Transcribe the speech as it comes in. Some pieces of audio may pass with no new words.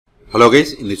Hello guys,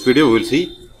 in this video we will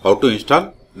see how to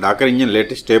install Docker Engine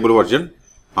latest stable version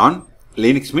on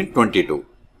Linux Mint 22.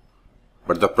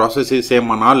 But the process is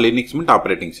same on all Linux Mint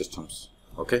operating systems.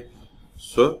 Okay,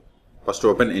 so first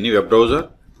open any web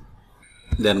browser,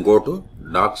 then go to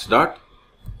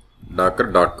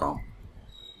docs.docker.com.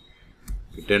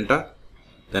 Hit enter,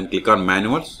 then click on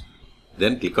manuals,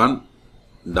 then click on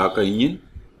Docker Engine,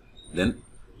 then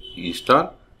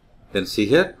install. Then see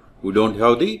here we don't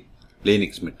have the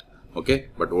Linux Mint. Okay,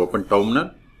 but open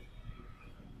terminal,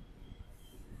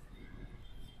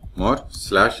 more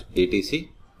 /etc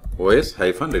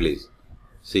os-release.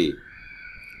 See,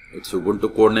 its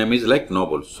Ubuntu code name is like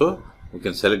Noble, so we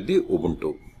can select the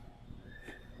Ubuntu.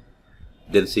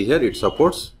 Then see here it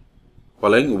supports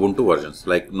following Ubuntu versions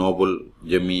like Noble,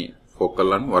 Gemini,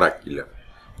 Focal and Oracular.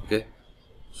 Okay,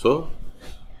 so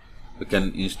we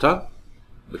can install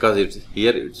because it's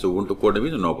here its Ubuntu code name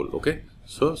is Noble. Okay,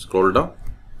 so scroll down.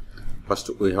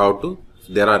 First we have to, if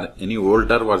there are any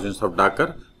older versions of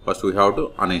Docker, first we have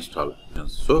to uninstall.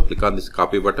 So click on this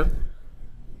copy button,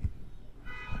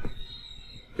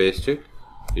 paste it,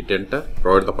 hit enter,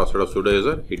 provide the password of sudo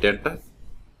user, hit enter.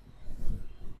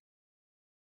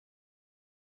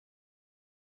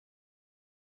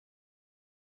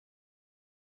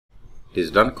 It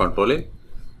is done, Control A.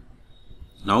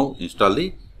 Now install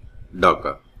the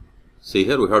Docker. See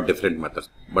here we have different methods,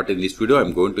 but in this video I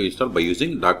am going to install by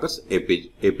using Docker's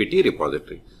apt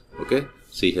repository. Okay,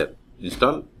 see here,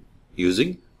 install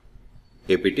using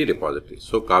apt repository.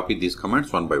 So copy these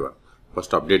commands one by one.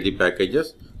 First update the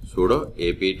packages, sudo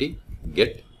apt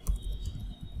get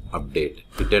update,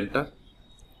 hit enter.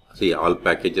 See, all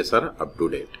packages are up to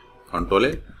date. Control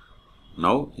A.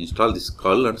 Now install this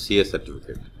curl and CS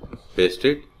certificate, paste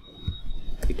it,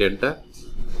 hit enter.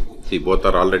 See, both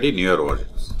are already newer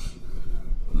versions.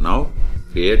 Now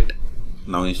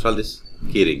install this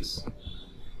keyrings,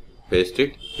 paste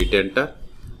it, hit enter,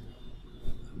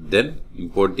 then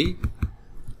import the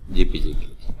GPG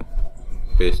key,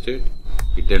 paste it,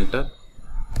 hit enter.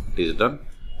 It is done.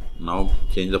 Now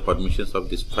change the permissions of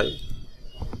this file,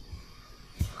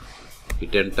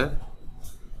 hit enter.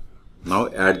 Now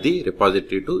add the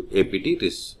repository to apt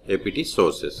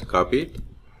sources, copy it,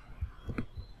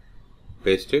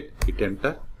 paste it, hit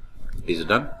enter. It is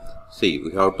done. See,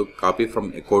 we have to copy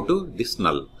from echo to this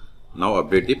null. Now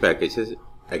update the packages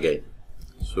again.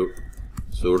 So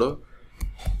sudo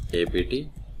apt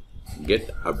get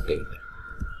update,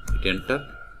 hit enter,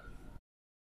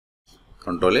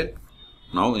 Control A.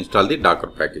 Now install the Docker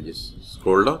packages.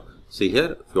 Scroll down. See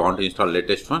here, if you want to install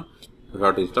latest one, you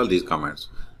have to install these commands.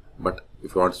 But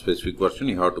if you want specific version,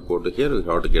 you have to go to here, you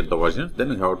have to get the version, then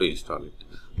you have to install it.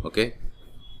 Okay.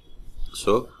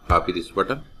 So copy this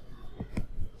button,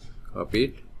 copy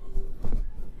it,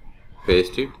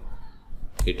 paste it,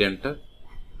 hit enter.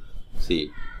 See,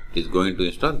 it is going to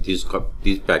install these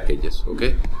packages.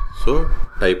 Okay, so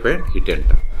type and hit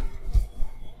enter.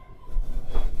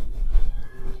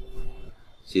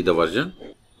 See the version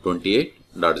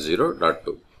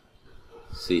 28.0.2.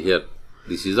 see here,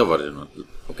 this is the version.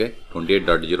 Okay,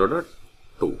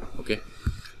 28.0.2. okay,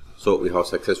 so we have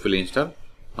successfully installed.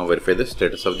 Now verify the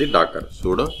status of the Docker.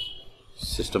 Sudo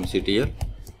systemctl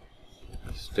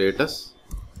status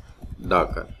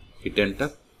Docker, hit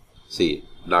enter. See,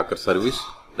 Docker service,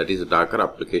 that is Docker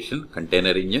application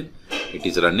container engine, it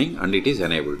is running and it is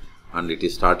enabled and it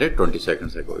is started 20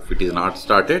 seconds ago. If it is not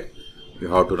started, you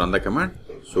have to run the command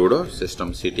sudo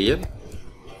systemctl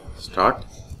start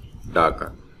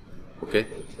Docker. Okay,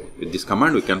 with this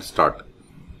command we can start.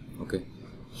 Okay,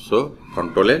 so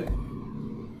Control A.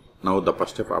 Now the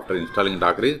first step after installing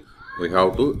Docker is we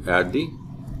have to add the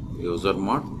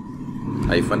usermod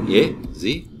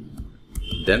 -az,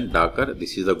 then Docker,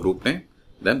 this is the group name,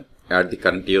 then add the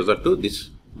current user to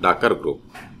this Docker group,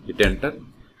 hit enter.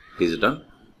 It is done.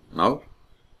 Now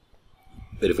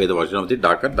verify the version of the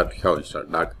Docker that we have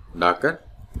installed, Docker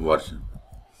version.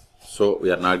 So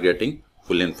we are not getting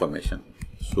full information.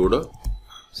 Sudo,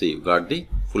 see, we got the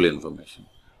full information.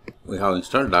 We have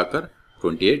installed Docker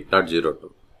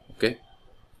 28.02. Okay,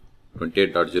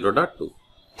 28.0.2.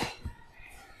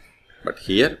 But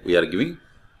here we are giving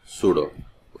sudo.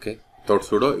 Okay, without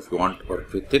sudo, if you want to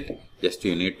work with it, just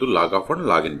you need to log off and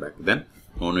log in back. Then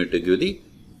no need to give the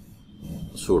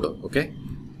sudo. Okay.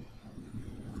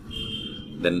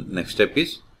 Then next step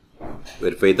is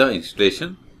verify the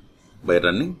installation by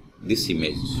running this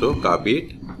image. So copy it,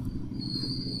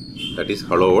 that is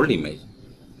hello world image,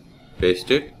 paste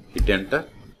it, hit enter.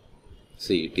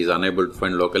 See, it is unable to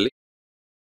find locally.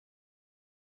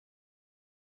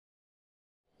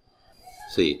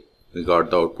 See, we got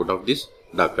the output of this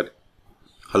Docker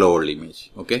hello world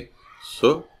image. Okay,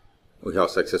 So we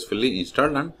have successfully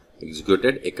installed and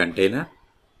executed a container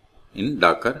in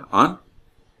Docker on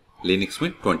Linux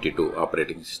Mint 22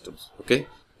 operating systems. Okay.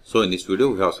 So in this video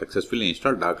we have successfully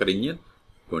installed Docker Engine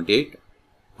 28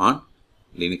 on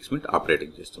Linux Mint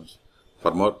operating systems.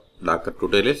 For more Docker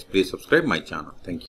tutorials, please subscribe my channel. Thank you.